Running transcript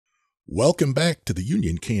Welcome back to the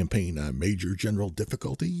Union campaign on Major General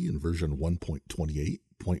Difficulty in version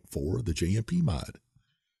 1.28.4 of the J&P Mod.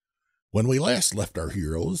 When we last left our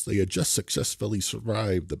heroes, they had just successfully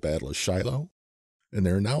survived the Battle of Shiloh, and they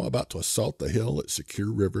are now about to assault the hill at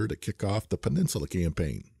Secure River to kick off the Peninsula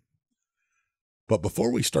campaign. But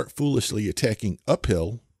before we start foolishly attacking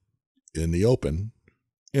uphill, in the open,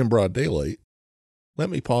 in broad daylight, let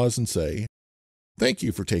me pause and say, thank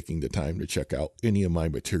you for taking the time to check out any of my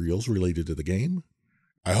materials related to the game.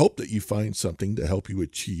 I hope that you find something to help you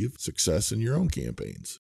achieve success in your own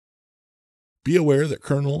campaigns. Be aware that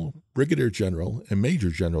Colonel, Brigadier General, and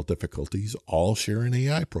Major General difficulties all share an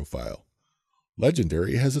AI profile.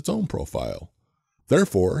 Legendary has its own profile.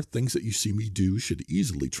 Therefore, things that you see me do should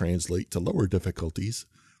easily translate to lower difficulties,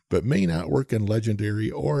 but may not work in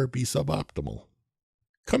Legendary or be suboptimal.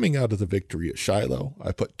 Coming out of the victory at Shiloh,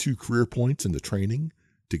 I put 2 career points into training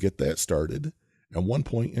to get that started, and 1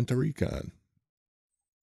 point into recon.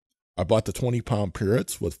 I bought the 20-pound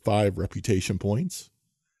parrots with 5 reputation points.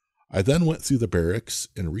 I then went through the barracks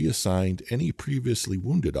and reassigned any previously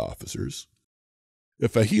wounded officers.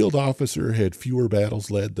 If a healed officer had fewer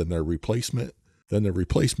battles led than their replacement, then the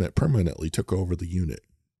replacement permanently took over the unit.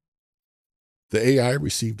 The AI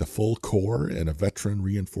received a full core and a veteran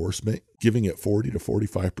reinforcement, giving it 40 to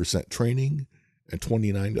 45% training and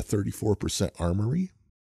 29 to 34% armory.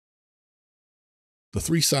 The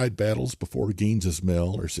 3 side battles before Gaines's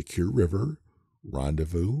Mill are Secure River,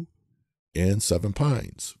 Rendezvous, and Seven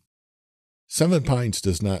Pines. Seven Pines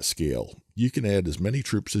does not scale. You can add as many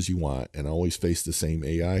troops as you want and always face the same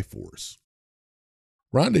AI force.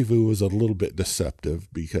 Rendezvous is a little bit deceptive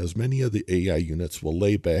because many of the AI units will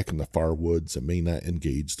lay back in the far woods and may not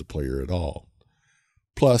engage the player at all.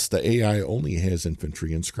 Plus, the AI only has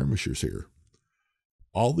infantry and skirmishers here.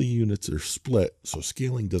 All the units are split, so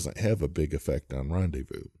scaling doesn't have a big effect on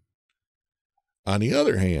Rendezvous. On the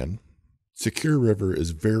other hand, Secure River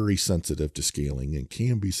is very sensitive to scaling and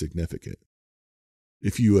can be significant.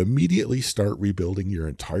 If you immediately start rebuilding your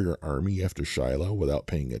entire army after Shiloh without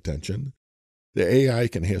paying attention, the AI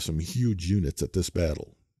can have some huge units at this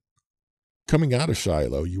battle. Coming out of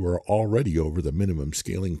Shiloh, you are already over the minimum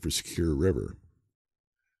scaling for Secure River.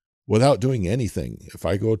 Without doing anything, if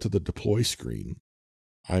I go to the deploy screen,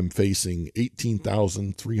 I'm facing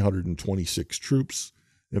 18,326 troops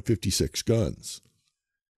and 56 guns.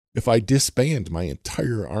 If I disband my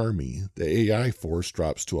entire army, the AI force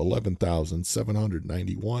drops to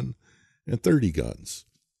 11,791 and 30 guns.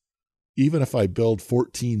 Even if I build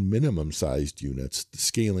 14 minimum-sized units, the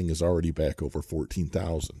scaling is already back over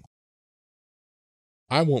 14,000.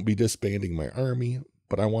 I won't be disbanding my army,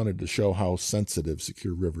 but I wanted to show how sensitive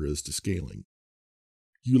Secure River is to scaling.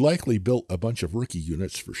 You likely built a bunch of rookie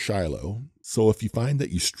units for Shiloh, so if you find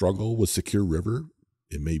that you struggle with Secure River,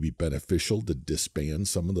 it may be beneficial to disband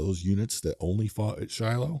some of those units that only fought at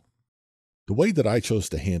Shiloh. The way that I chose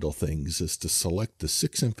to handle things is to select the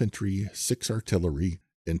 6 infantry, 6 artillery,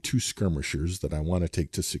 and 2 skirmishers that I want to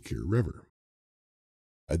take to Secure River.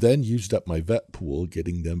 I then used up my vet pool,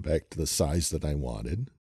 getting them back to the size that I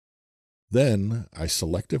wanted. Then I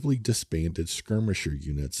selectively disbanded skirmisher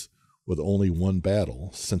units with only 1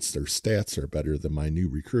 battle, since their stats are better than my new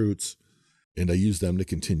recruits, and I used them to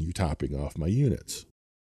continue topping off my units.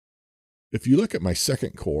 If you look at my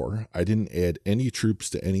 2nd Corps, I didn't add any troops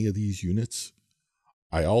to any of these units.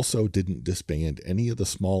 I also didn't disband any of the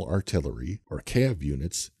small artillery or cav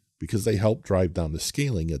units because they help drive down the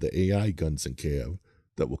scaling of the AI guns and cav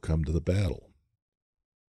that will come to the battle.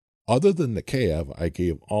 Other than the cav, I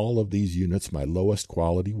gave all of these units my lowest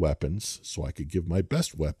quality weapons so I could give my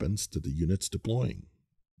best weapons to the units deploying.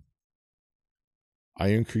 I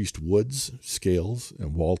increased Woods, Scales,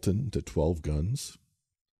 and Walton to 12 guns.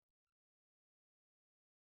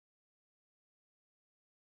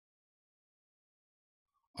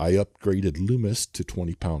 I upgraded Loomis to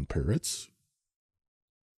 20-pound parrots.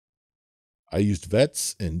 I used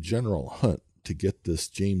Vets and General Hunt to get this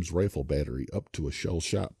James rifle battery up to a shell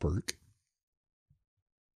shot perk.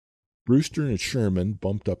 Brewster and Sherman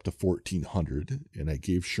bumped up to 1,400, and I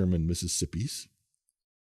gave Sherman Mississippi's.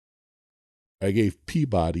 I gave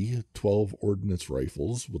Peabody 12 ordnance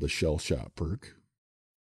rifles with a shell shot perk.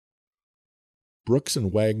 Brooks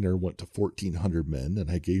and Wagner went to 1,400 men, and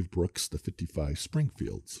I gave Brooks the 55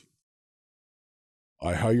 Springfields.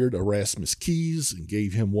 I hired Erasmus Keyes and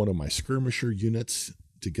gave him one of my skirmisher units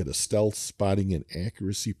to get a stealth, spotting, and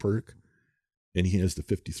accuracy perk, and he has the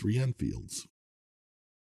 53 Enfields.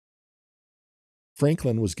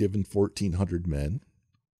 Franklin was given 1,400 men.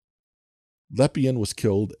 Lepian was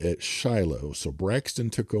killed at Shiloh, so Braxton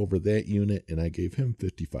took over that unit, and I gave him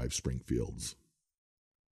 55 Springfields.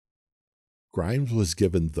 Grimes was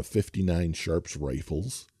given the 59 Sharps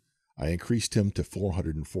rifles. I increased him to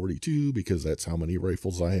 442 because that's how many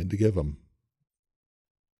rifles I had to give him.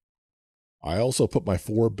 I also put my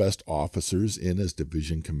 4 best officers in as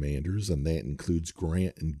division commanders, and that includes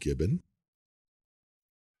Grant and Gibbon.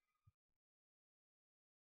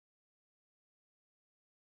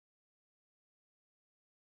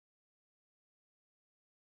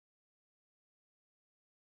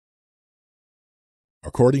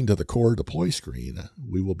 According to the Corps deploy screen,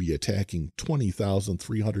 we will be attacking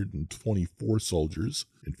 20,324 soldiers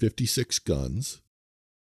and 56 guns,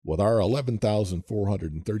 with our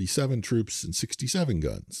 11,437 troops and 67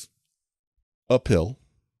 guns. Uphill,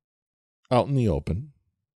 out in the open,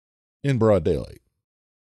 in broad daylight.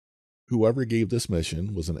 Whoever gave this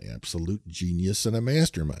mission was an absolute genius and a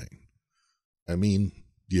mastermind. I mean,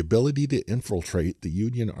 the ability to infiltrate the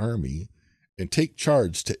Union Army and take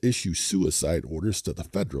charge to issue suicide orders to the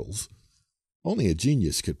Federals. Only a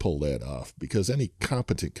genius could pull that off, because any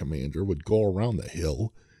competent commander would go around the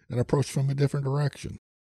hill and approach from a different direction.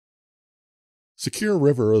 Secure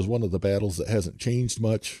River is one of the battles that hasn't changed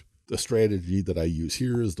much. The strategy that I use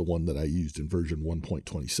here is the one that I used in version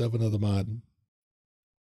 1.27 of the mod.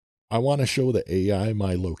 I want to show the AI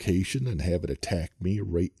my location and have it attack me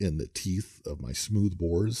right in the teeth of my smooth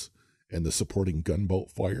bores and the supporting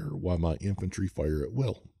gunboat fire while my infantry fire at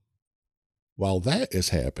will. While that is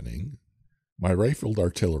happening, my rifled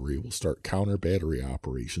artillery will start counter-battery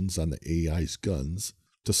operations on the AI's guns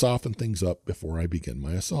to soften things up before I begin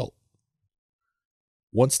my assault.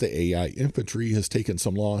 Once the AI infantry has taken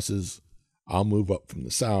some losses, I'll move up from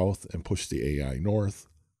the south and push the AI north.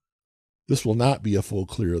 This will not be a full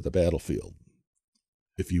clear of the battlefield.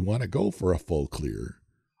 If you want to go for a full clear,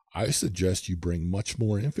 I suggest you bring much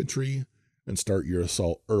more infantry and start your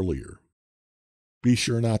assault earlier. Be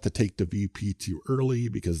sure not to take the VP too early,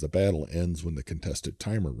 because the battle ends when the contested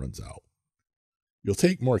timer runs out. You'll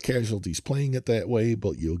take more casualties playing it that way,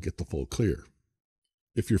 but you'll get the full clear.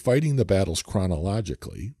 If you're fighting the battles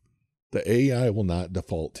chronologically, the AI will not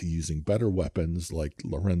default to using better weapons like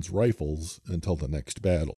Lorenz rifles until the next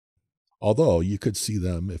battle, although you could see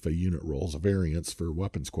them if a unit rolls a variance for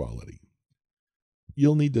weapons quality.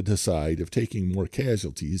 You'll need to decide if taking more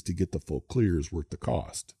casualties to get the full clear is worth the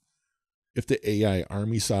cost. If the AI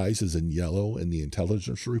army size is in yellow in the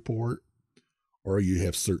intelligence report, or you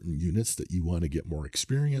have certain units that you want to get more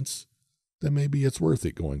experience, then maybe it's worth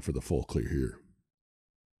it going for the full clear here.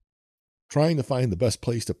 Trying to find the best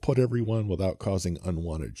place to put everyone without causing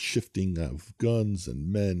unwanted shifting of guns and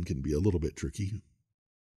men can be a little bit tricky.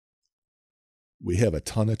 We have a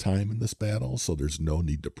ton of time in this battle, so there's no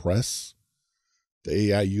need to press.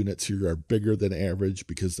 The AI units here are bigger than average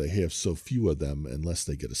because they have so few of them unless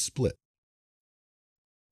they get a split.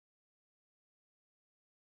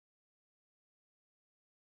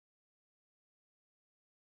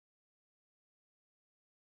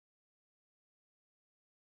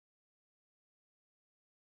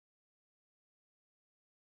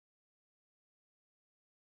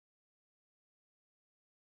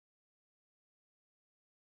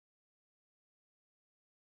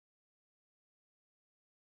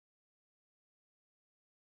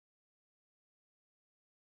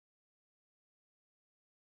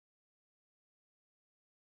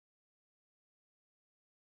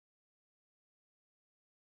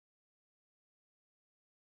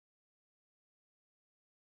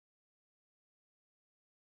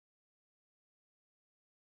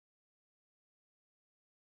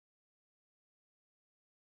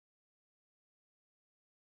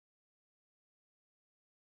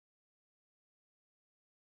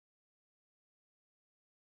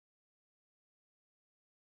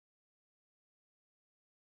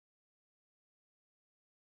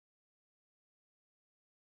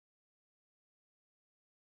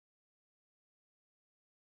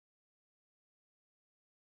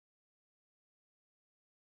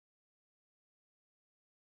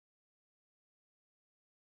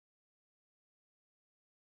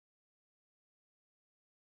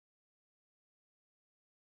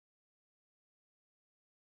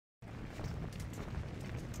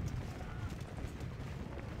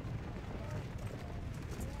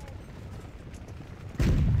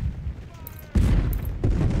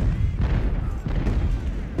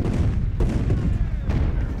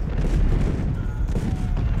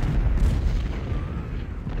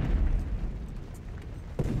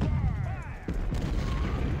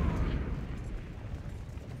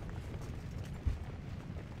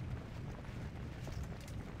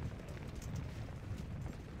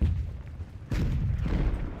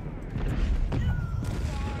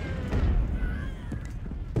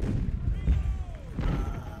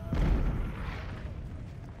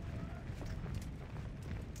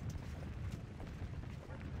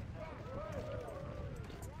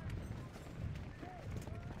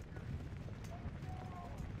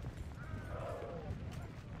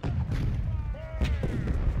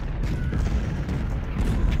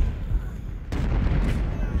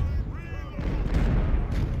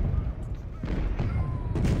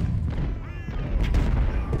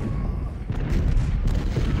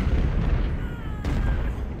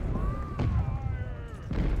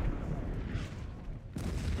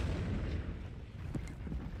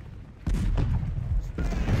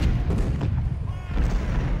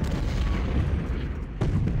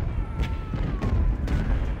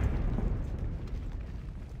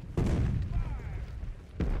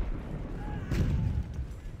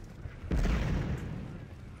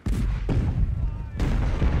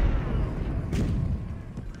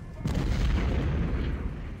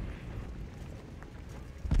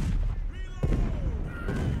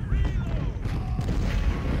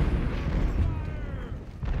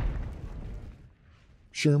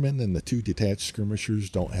 Sherman and the 2 detached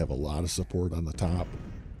skirmishers don't have a lot of support on the top,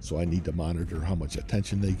 so I need to monitor how much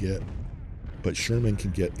attention they get. But Sherman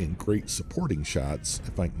can get in great supporting shots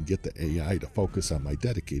if I can get the AI to focus on my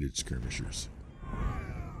dedicated skirmishers.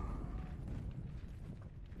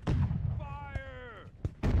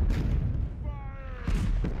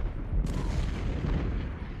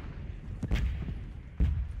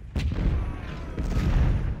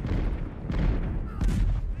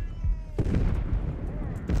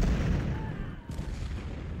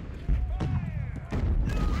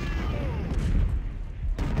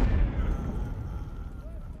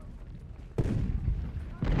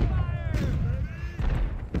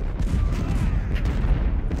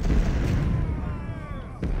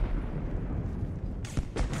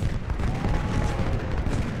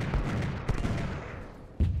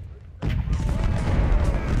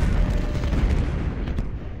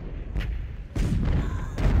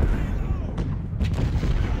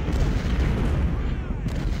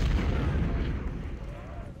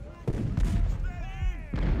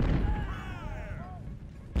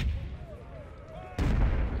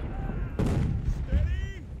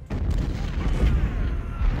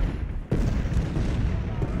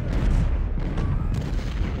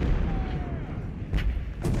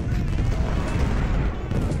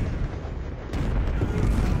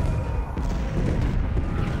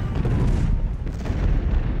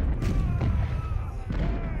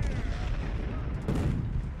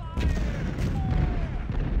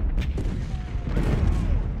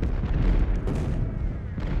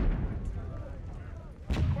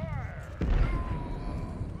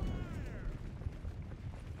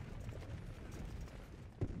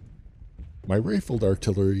 My rifled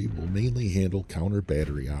artillery will mainly handle counter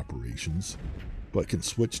battery operations, but can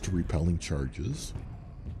switch to repelling charges.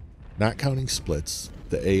 Not counting splits,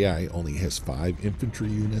 the AI only has 5 infantry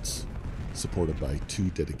units, supported by 2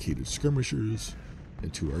 dedicated skirmishers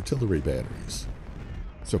and 2 artillery batteries.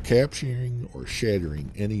 So capturing or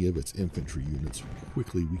shattering any of its infantry units will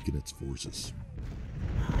quickly weaken its forces.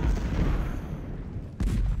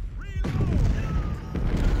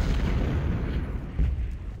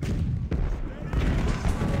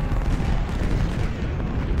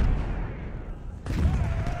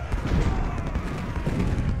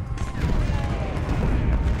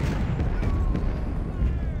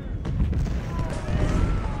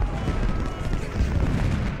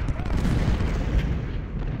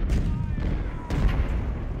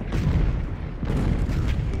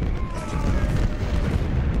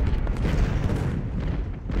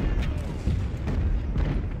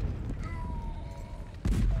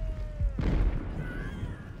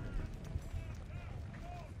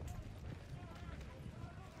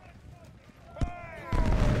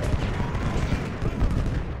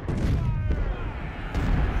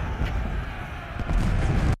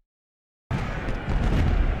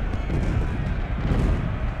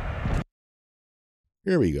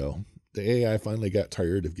 Here we go. The AI finally got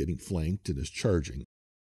tired of getting flanked and is charging.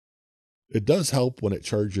 It does help when it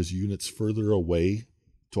charges units further away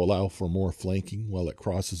to allow for more flanking while it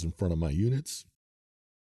crosses in front of my units.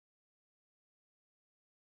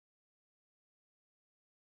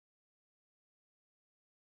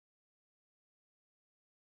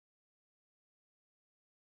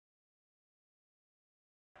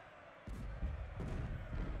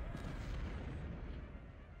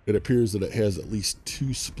 It appears that it has at least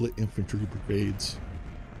 2 split infantry brigades.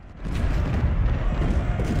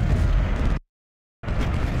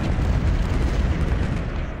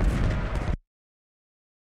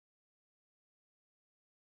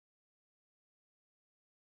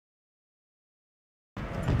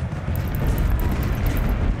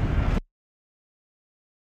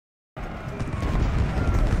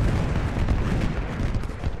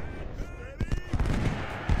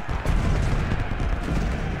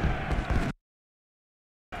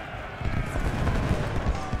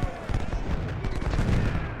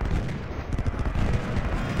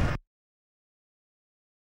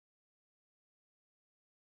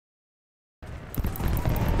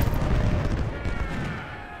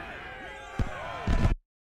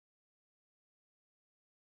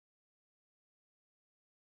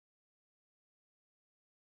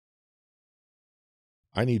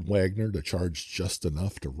 I need Wagner to charge just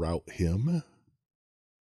enough to rout him.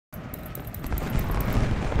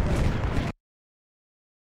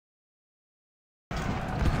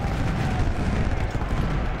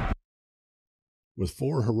 With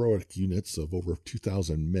 4 heroic units of over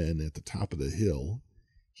 2,000 men at the top of the hill,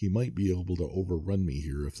 he might be able to overrun me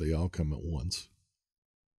here if they all come at once.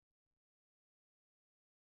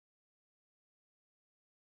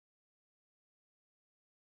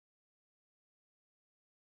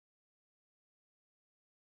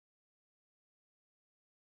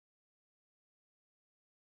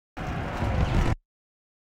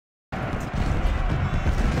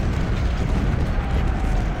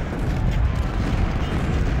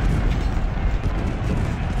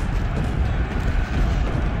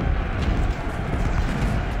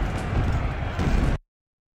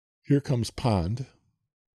 Here comes Pond.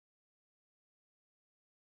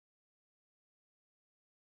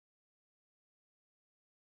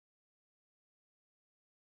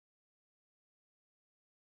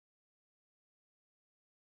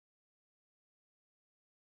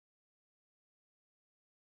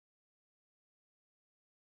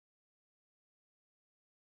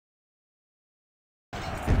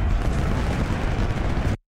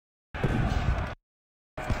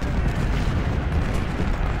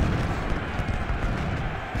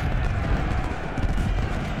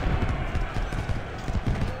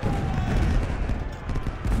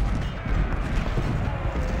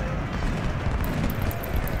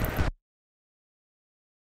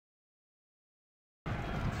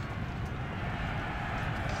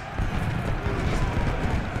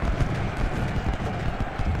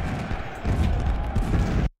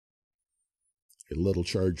 A little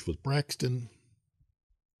charge with Braxton.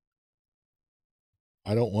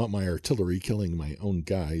 I don't want my artillery killing my own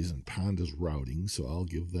guys, and Pond is routing, so I'll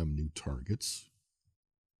give them new targets.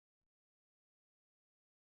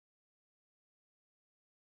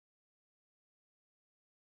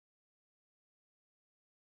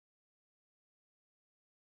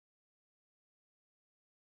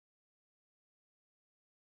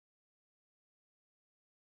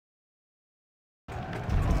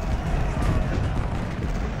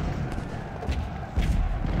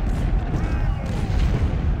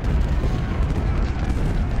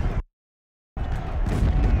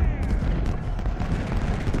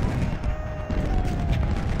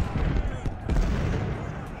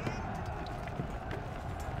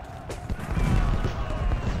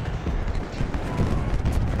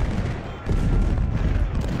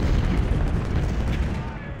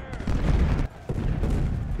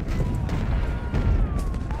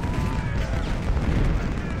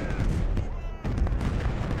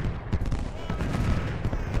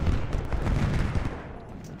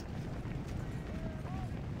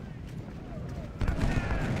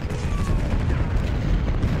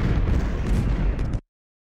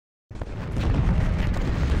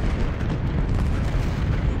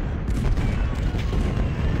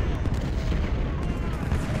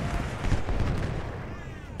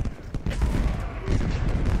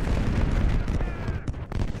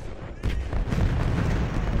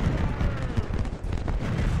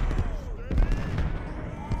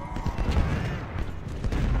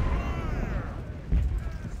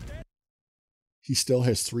 He still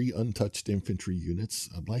has 3 untouched infantry units.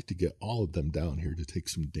 I'd like to get all of them down here to take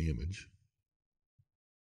some damage.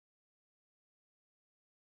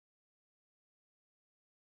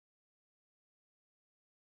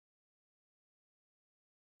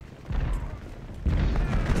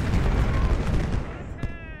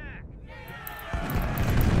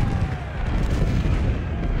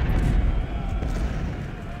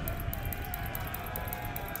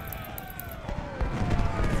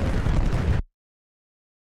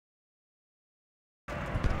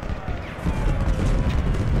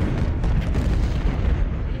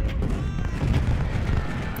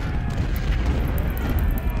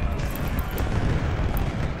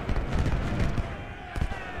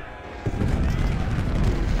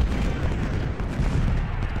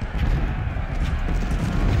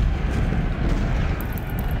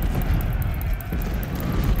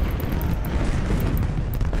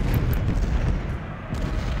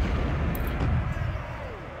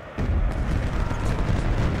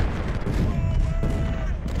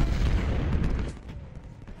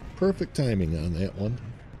 Perfect timing on that one.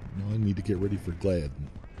 Now I need to get ready for Gladden.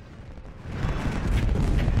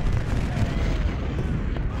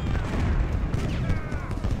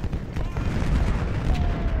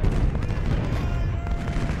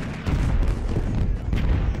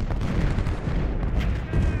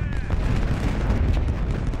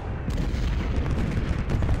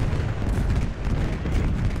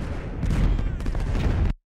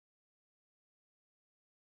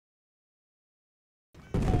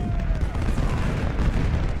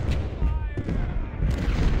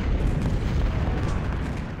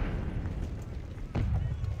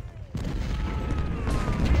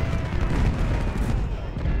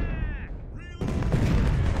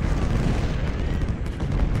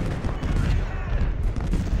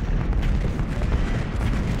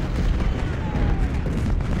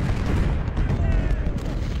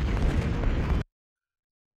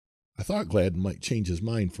 I thought Gladden might change his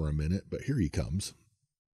mind for a minute, but here he comes.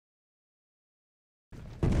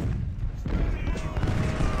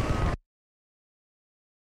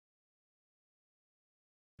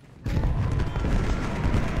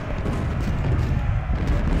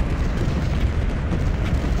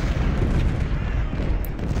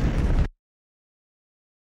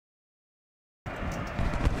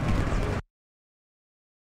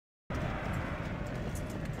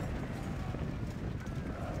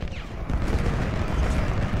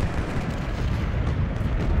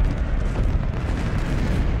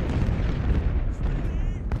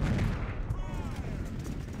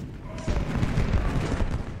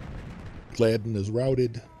 Gladden is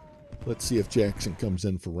routed. Let's see if Jackson comes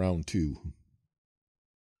in for round 2.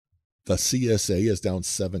 The CSA is down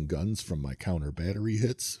 7 guns from my counter battery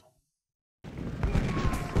hits.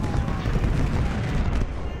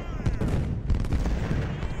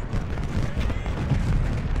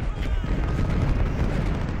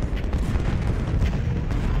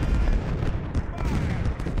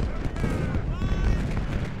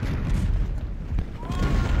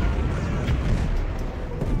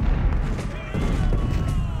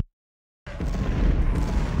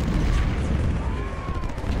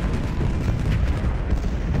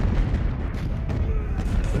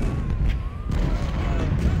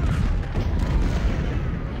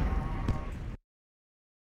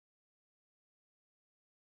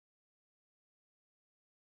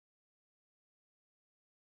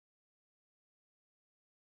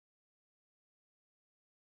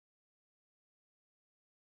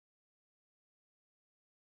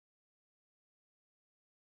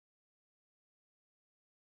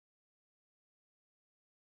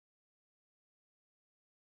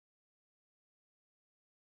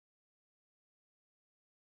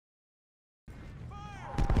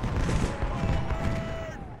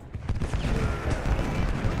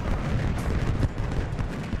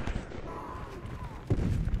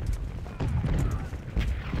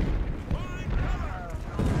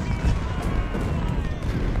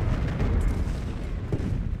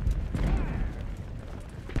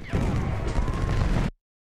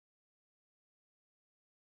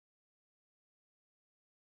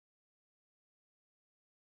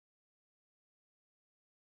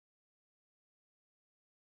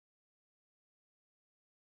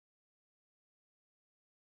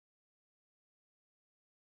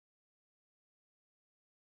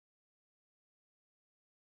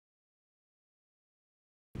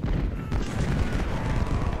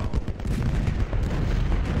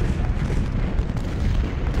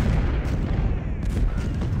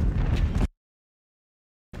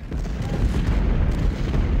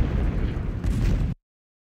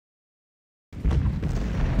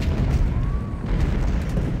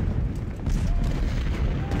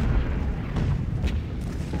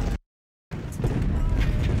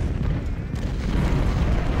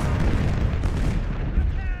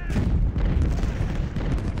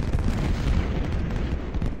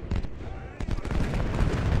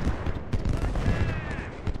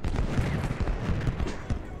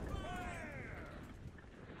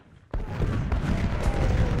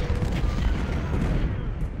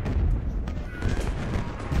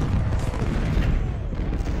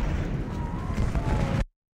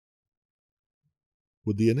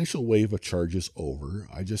 With the initial wave of charges over,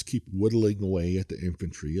 I just keep whittling away at the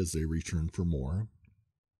infantry as they return for more.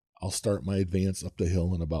 I'll start my advance up the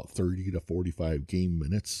hill in about 30 to 45 game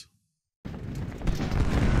minutes.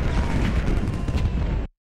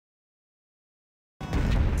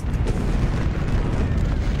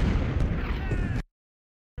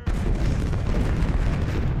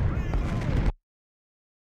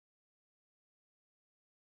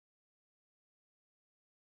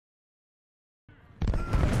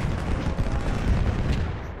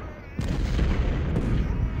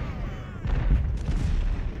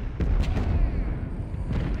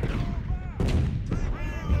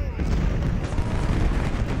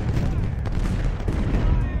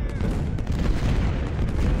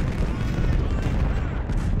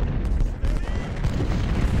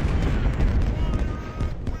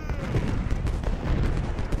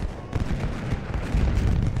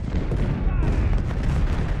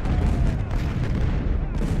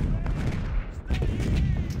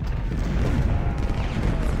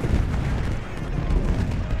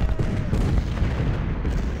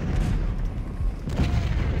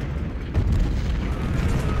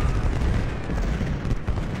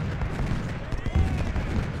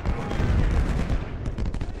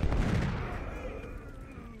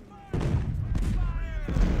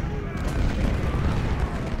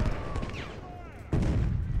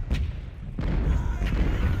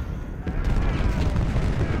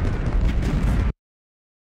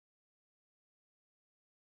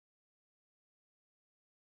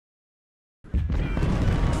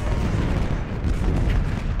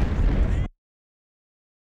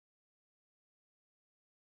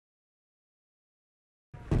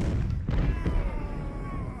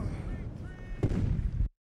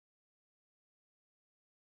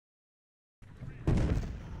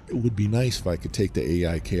 It would be nice if I could take the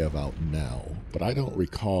AI cav out now, but I don't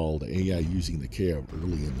recall the AI using the cav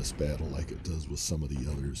early in this battle like it does with some of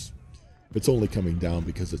the others. It's only coming down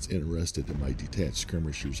because it's interested in my detached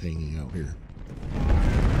skirmishers hanging out here.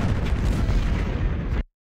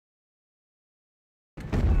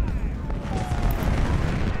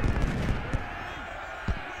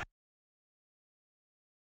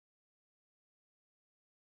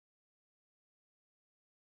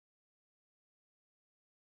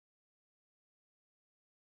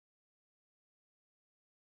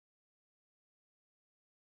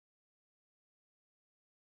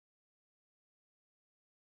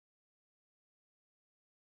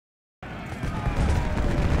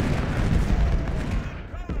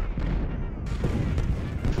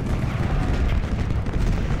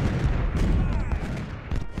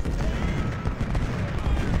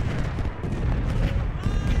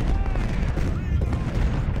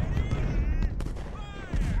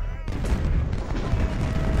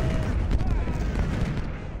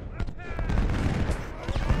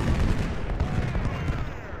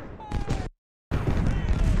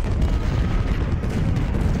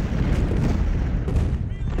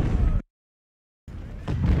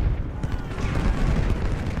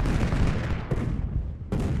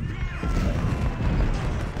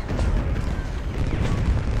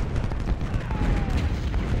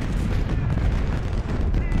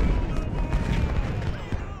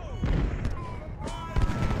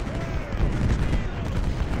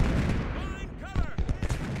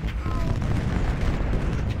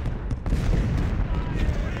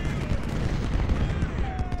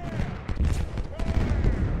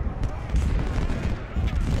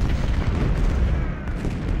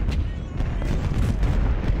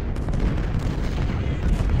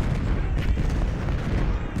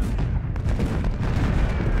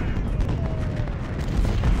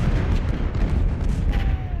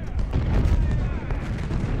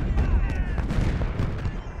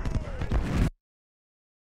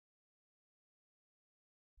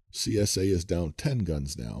 CSA is down 10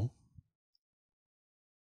 guns now.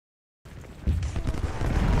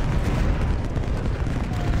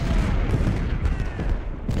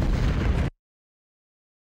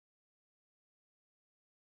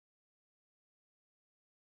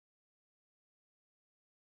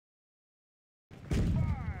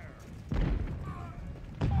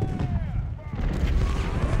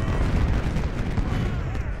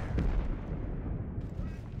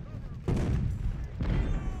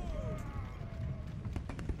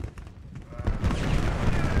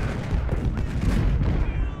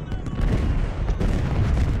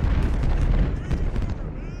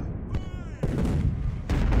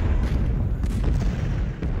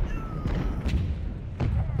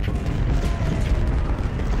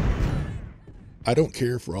 I don't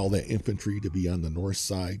care for all that infantry to be on the north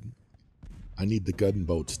side. I need the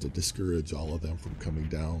gunboats to discourage all of them from coming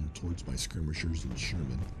down towards my skirmishers and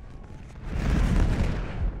Sherman.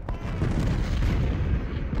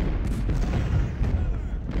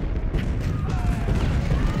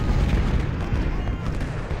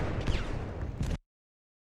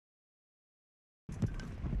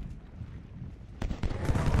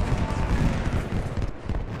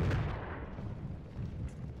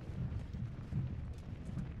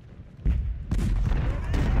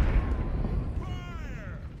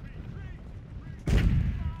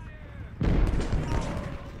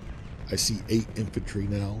 I see 8 infantry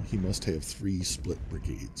now. He must have 3 split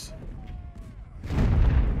brigades.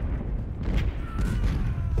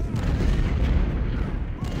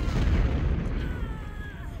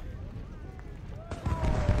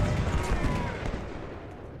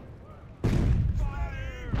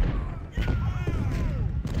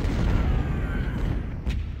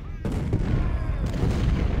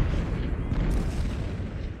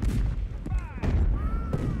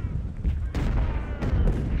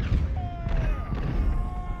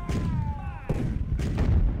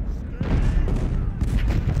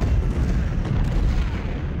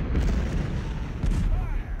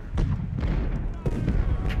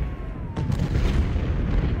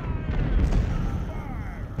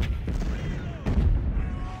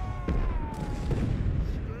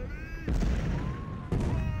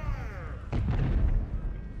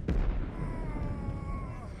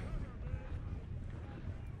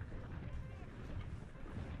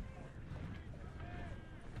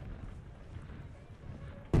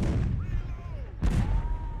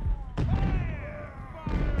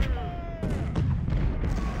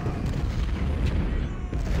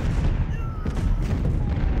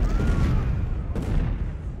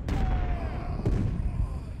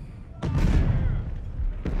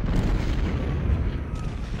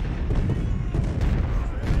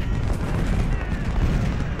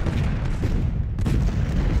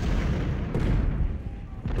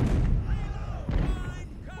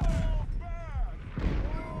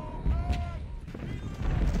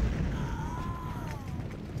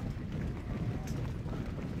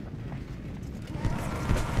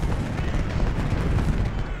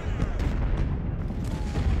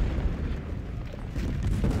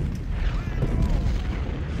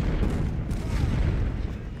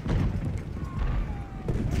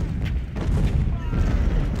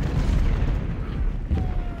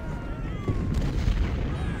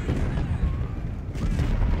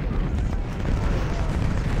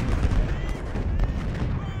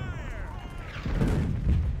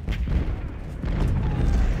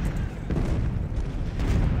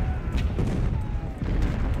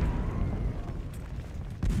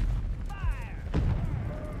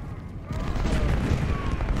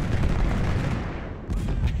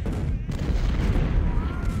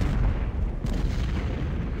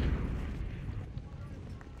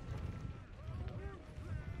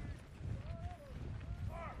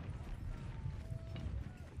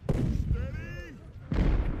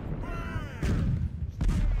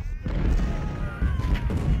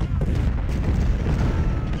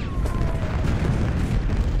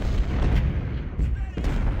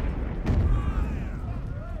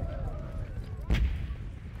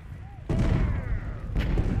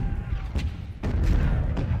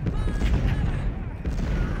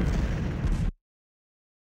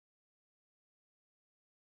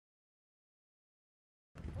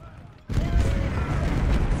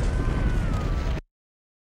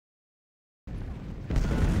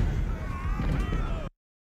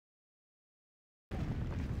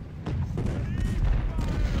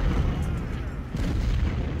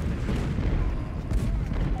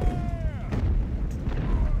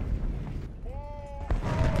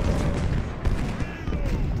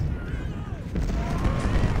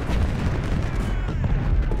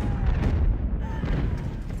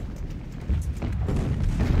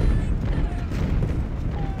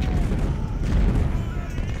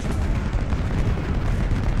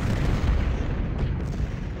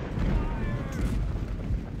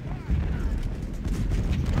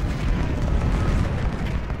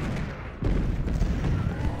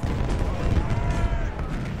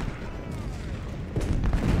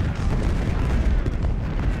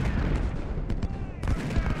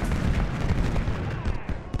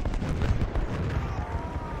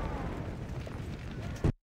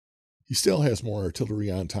 He still has more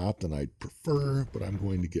artillery on top than I'd prefer, but I'm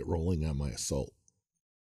going to get rolling on my assault.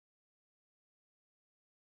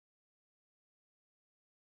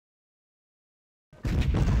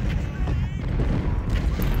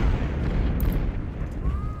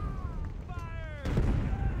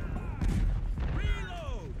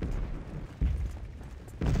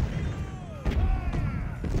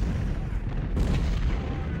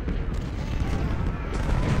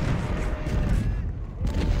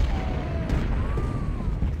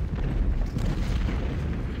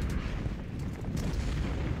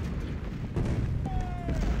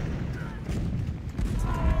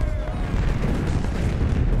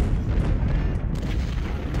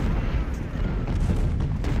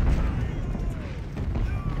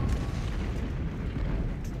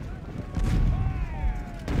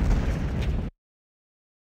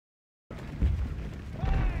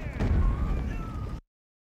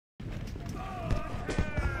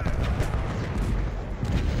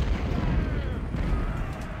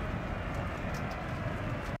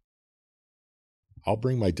 I'll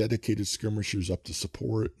bring my dedicated skirmishers up to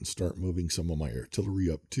support and start moving some of my artillery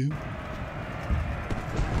up too.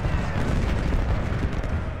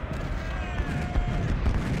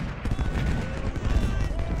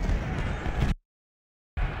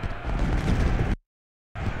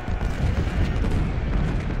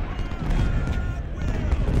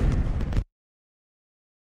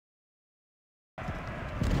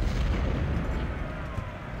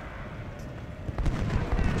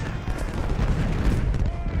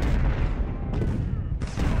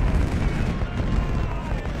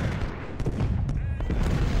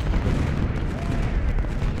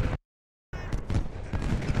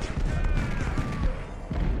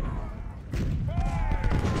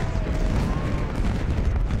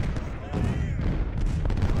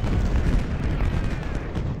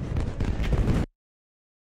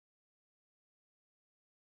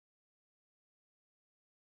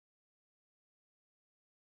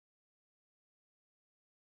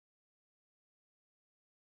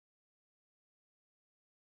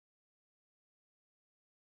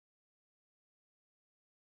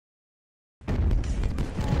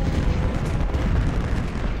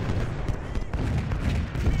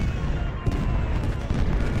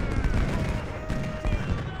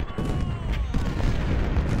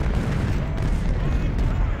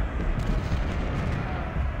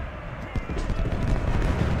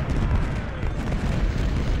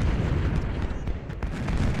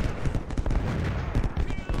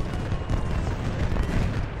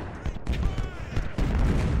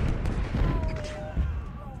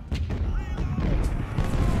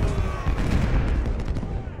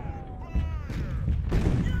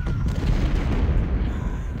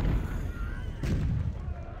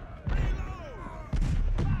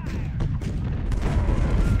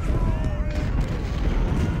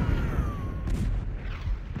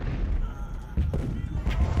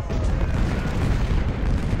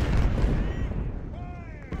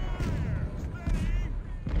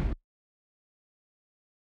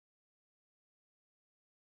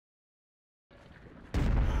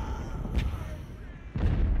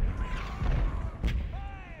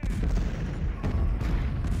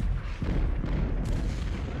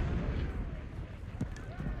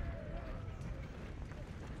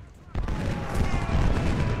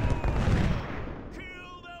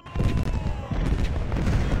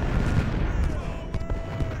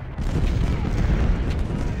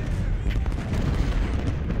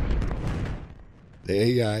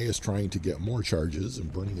 The AI is trying to get more charges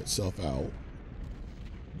and burning itself out.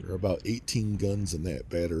 There are about 18 guns in that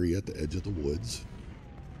battery at the edge of the woods.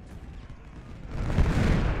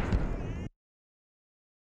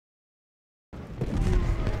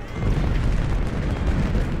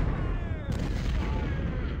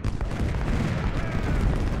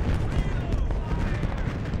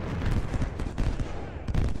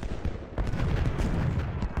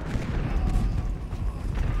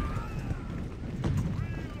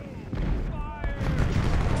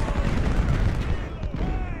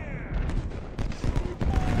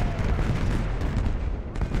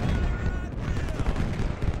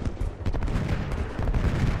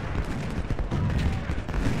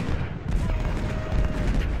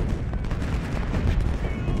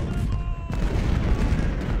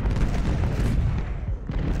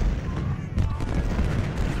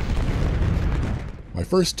 My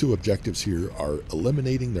first two objectives here are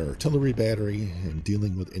eliminating their artillery battery and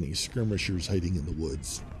dealing with any skirmishers hiding in the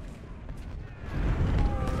woods.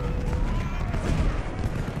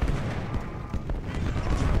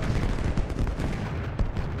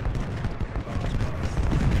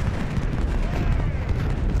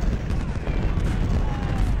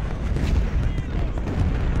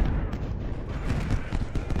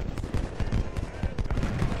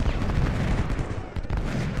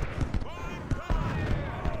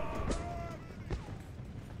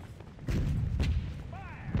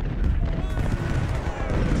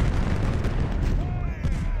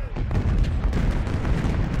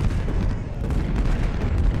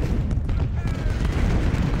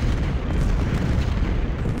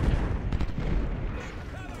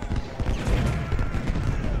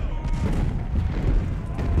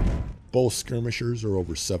 Both skirmishers are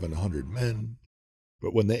over 700 men,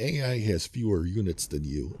 but when the AI has fewer units than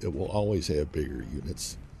you, it will always have bigger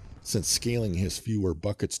units, since scaling has fewer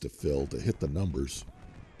buckets to fill to hit the numbers.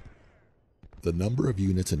 The number of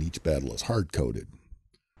units in each battle is hard-coded.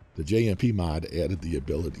 The J&P mod added the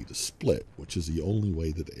ability to split, which is the only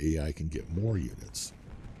way that the AI can get more units.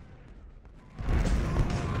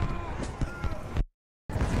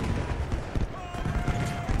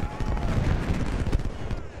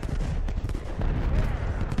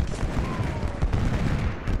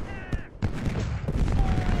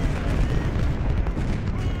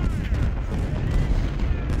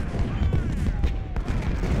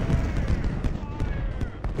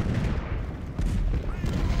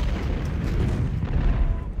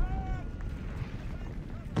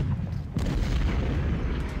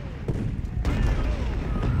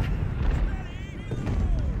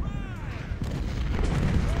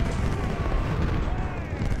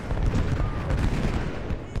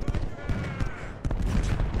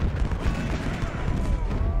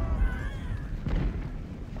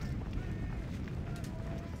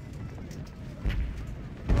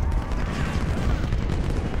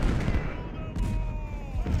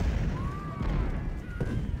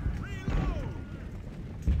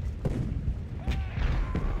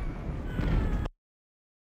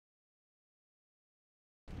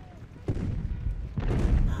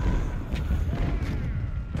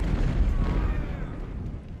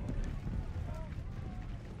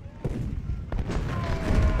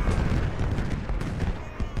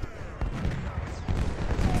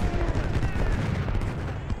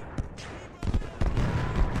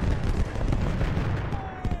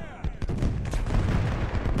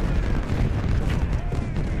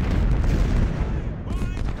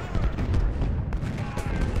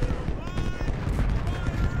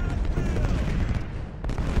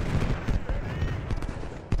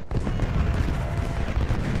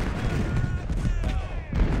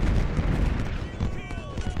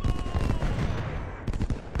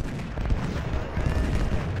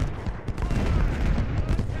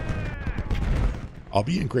 I'll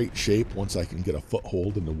be in great shape once I can get a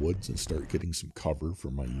foothold in the woods and start getting some cover for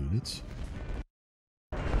my units.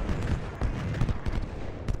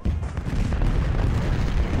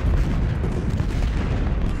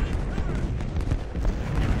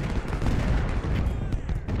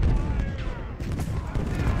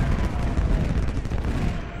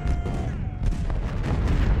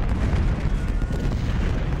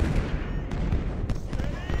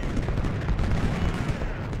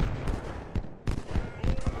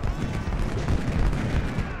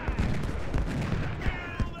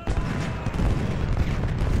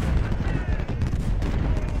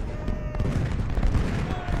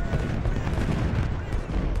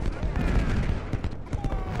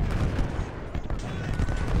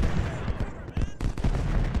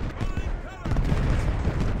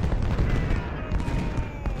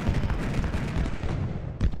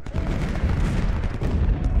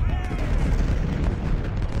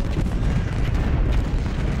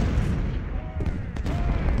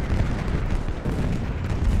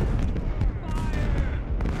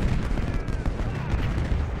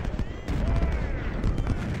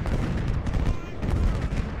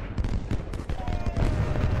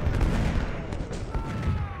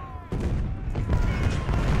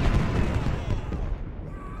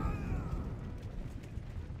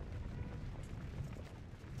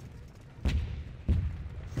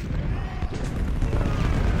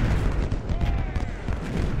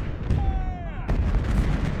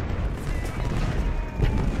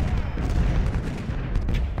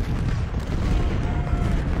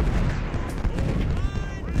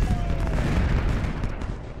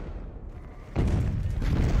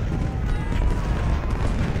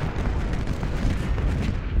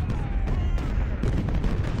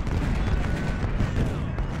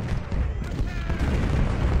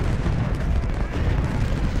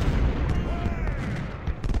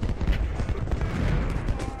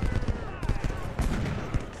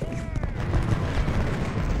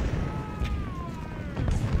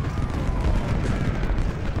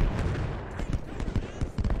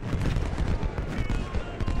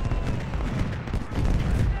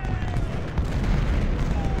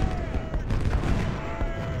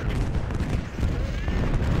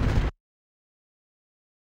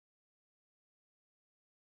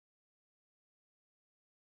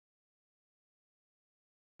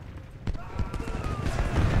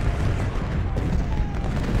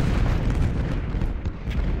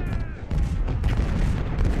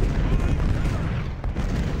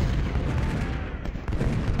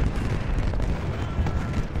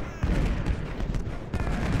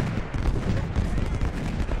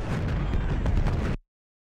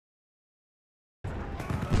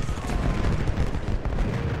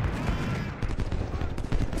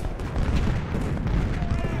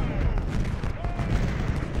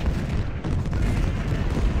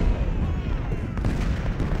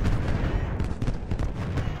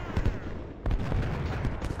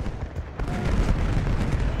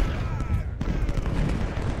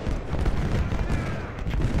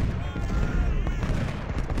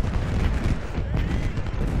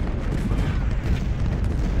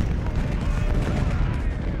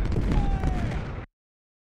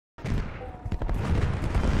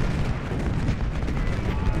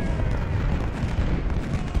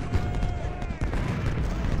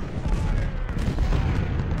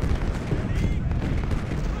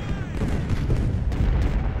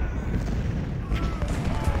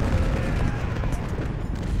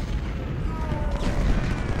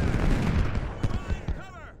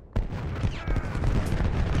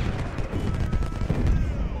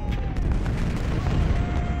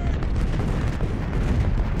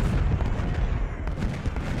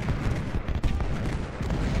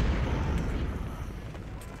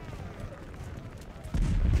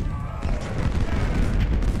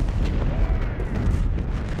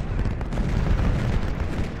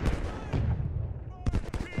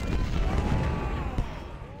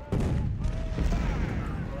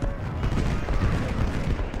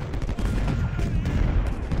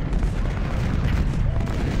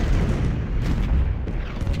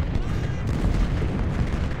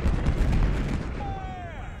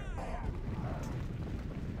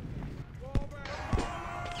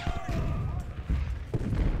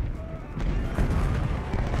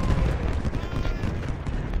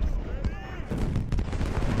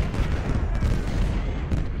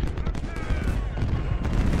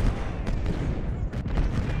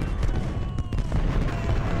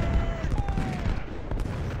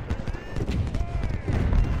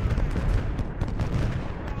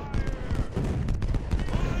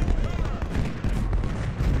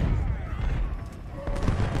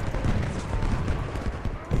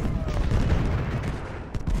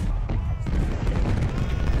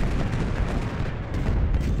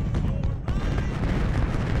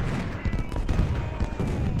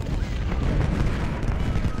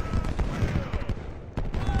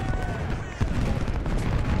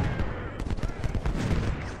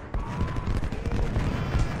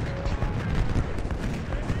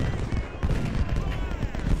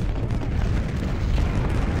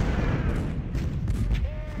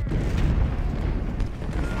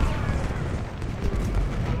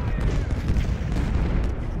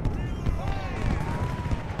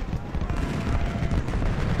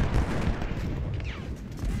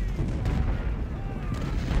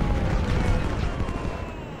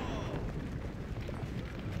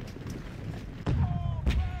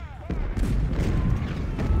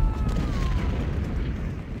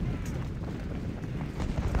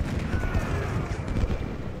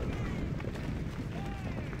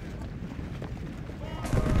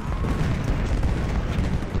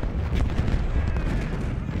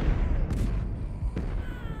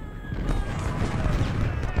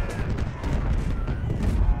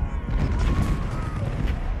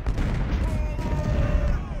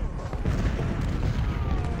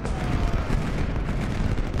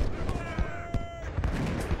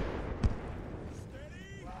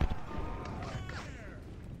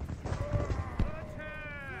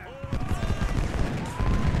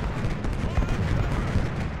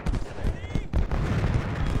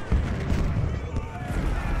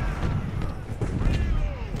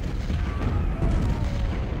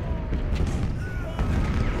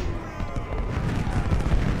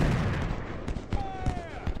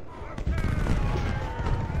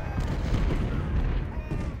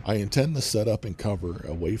 I intend to set up and cover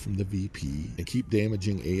away from the VP and keep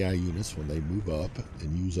damaging AI units when they move up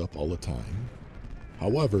and use up all the time.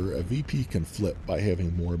 However, a VP can flip by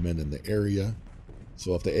having more men in the area,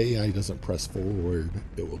 so if the AI doesn't press forward,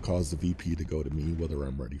 it will cause the VP to go to me whether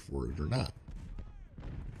I'm ready for it or not.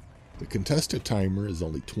 The contested timer is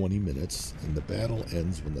only 20 minutes, and the battle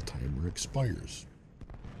ends when the timer expires.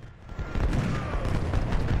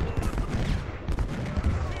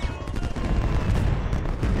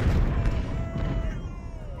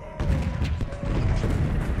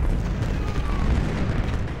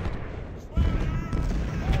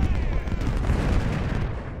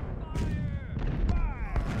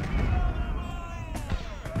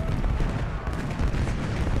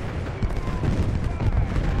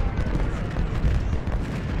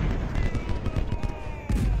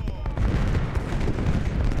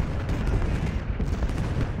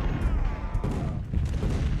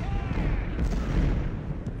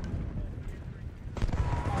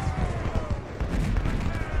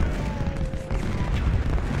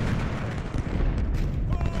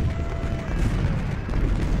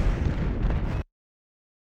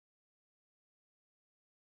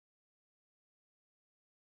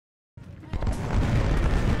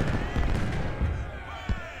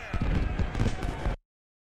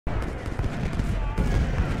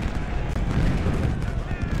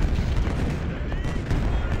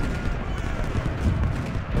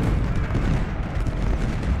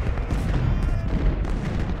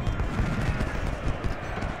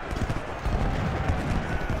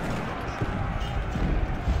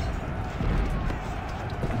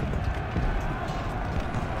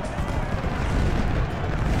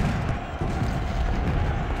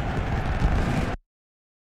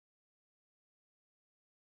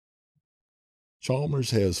 Chalmers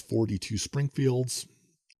has 42 Springfields.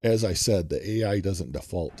 As I said, the AI doesn't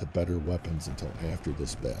default to better weapons until after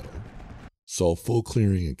this battle, so full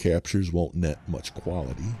clearing and captures won't net much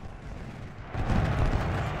quality.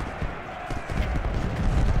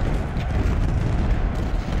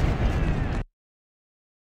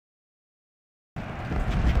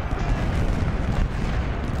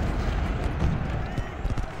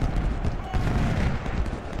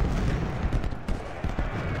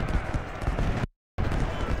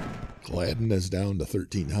 Gladden is down to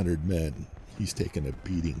 1,300 men. He's taken a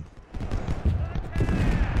beating.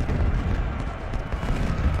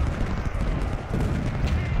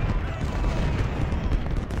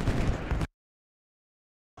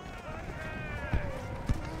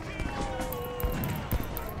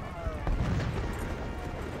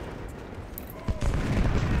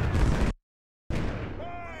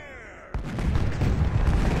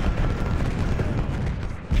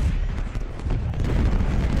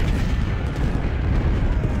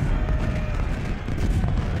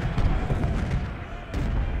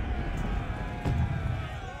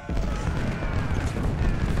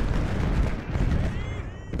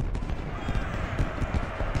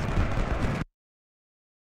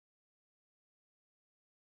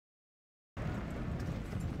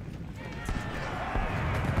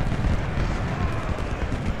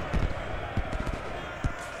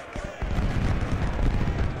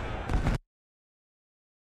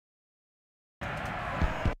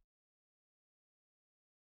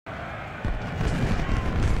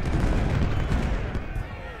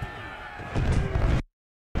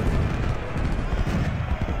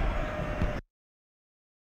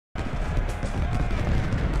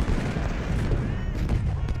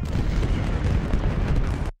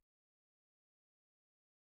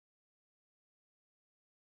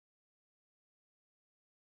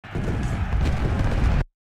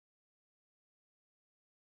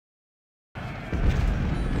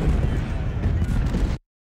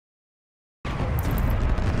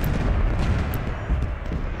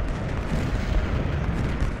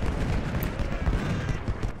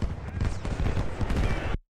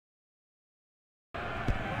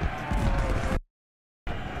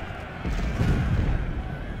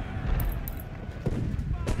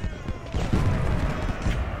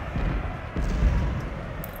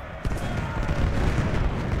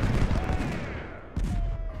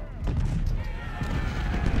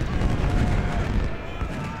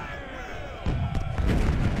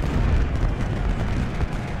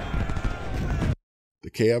 The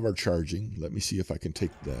Cav are charging. Let me see if I can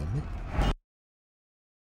take them.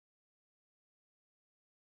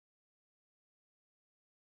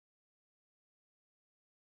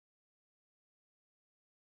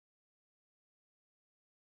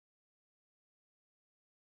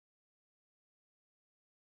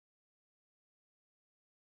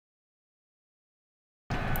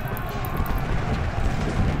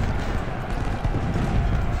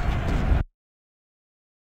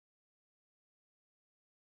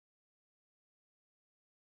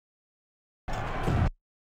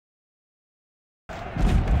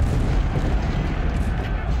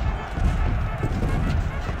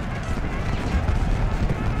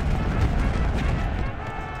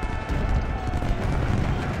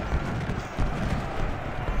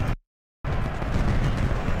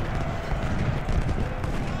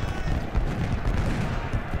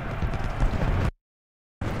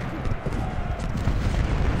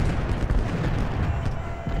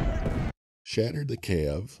 Shattered the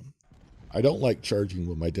cav. I don't like charging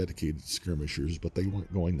with my dedicated skirmishers, but they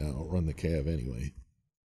weren't going to outrun the cav anyway.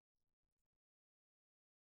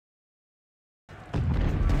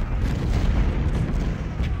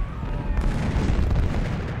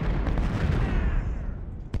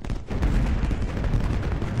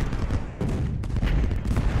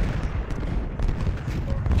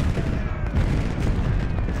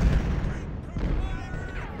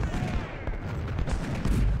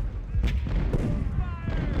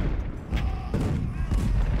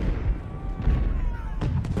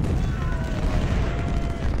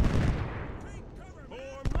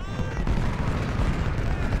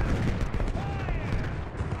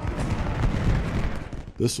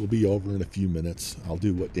 This will be over in a few minutes. I'll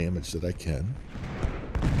do what damage that I can.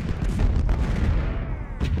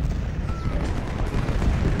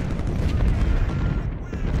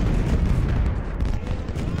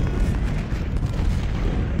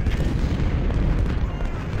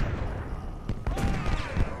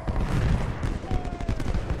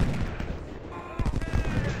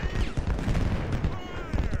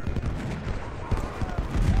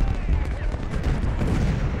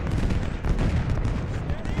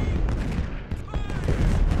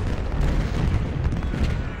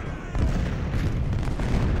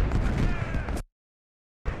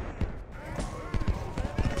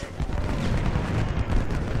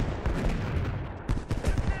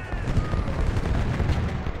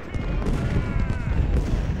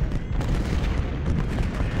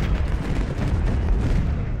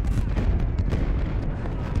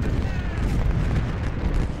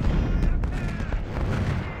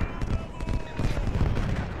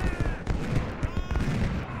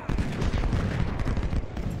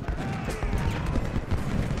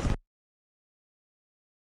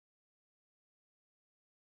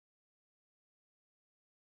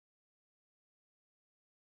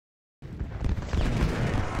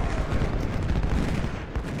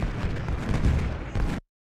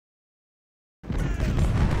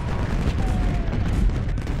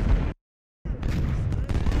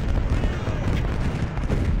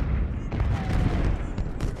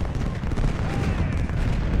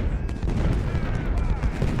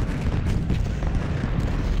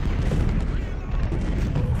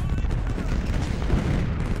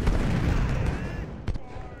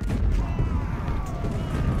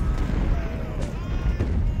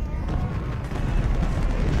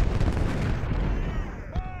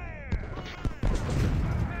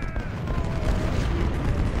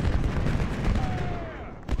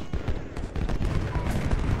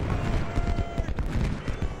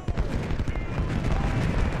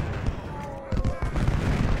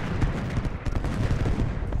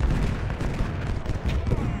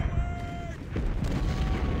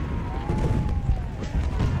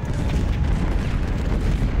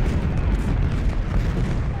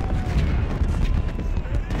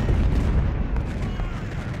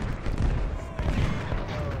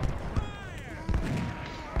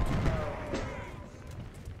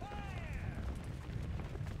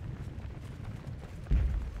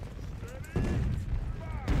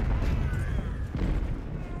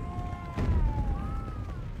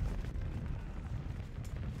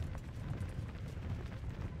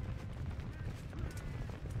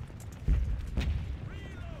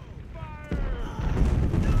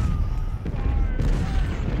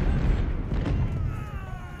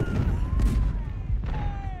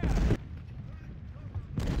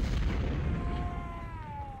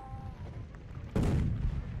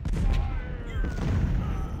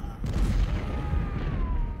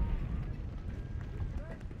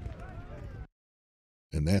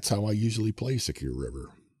 And that's how I usually play Secure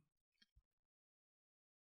River.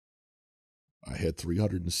 I had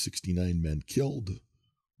 369 men killed,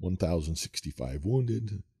 1,065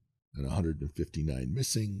 wounded, and 159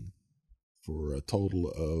 missing, for a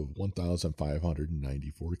total of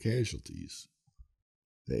 1,594 casualties.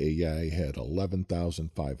 The AI had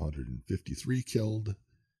 11,553 killed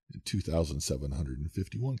and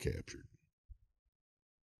 2,751 captured.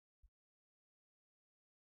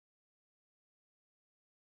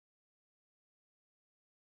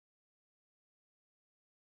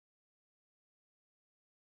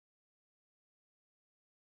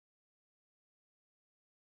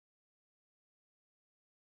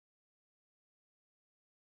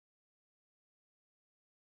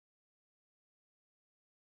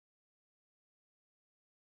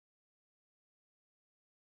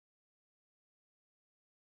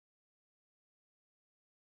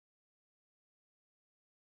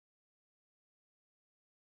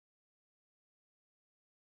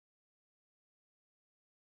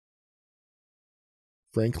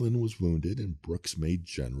 Franklin was wounded and Brooks made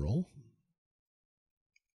general.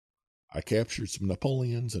 I captured some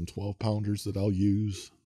Napoleons and 12-pounders that I'll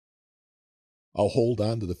use. I'll hold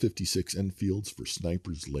on to the 56 Enfields for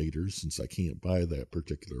snipers later since I can't buy that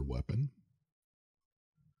particular weapon.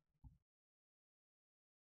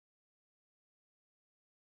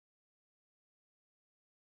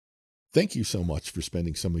 Thank you so much for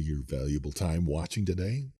spending some of your valuable time watching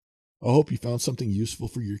today. I hope you found something useful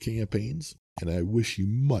for your campaigns, and I wish you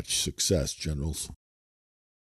much success, Generals.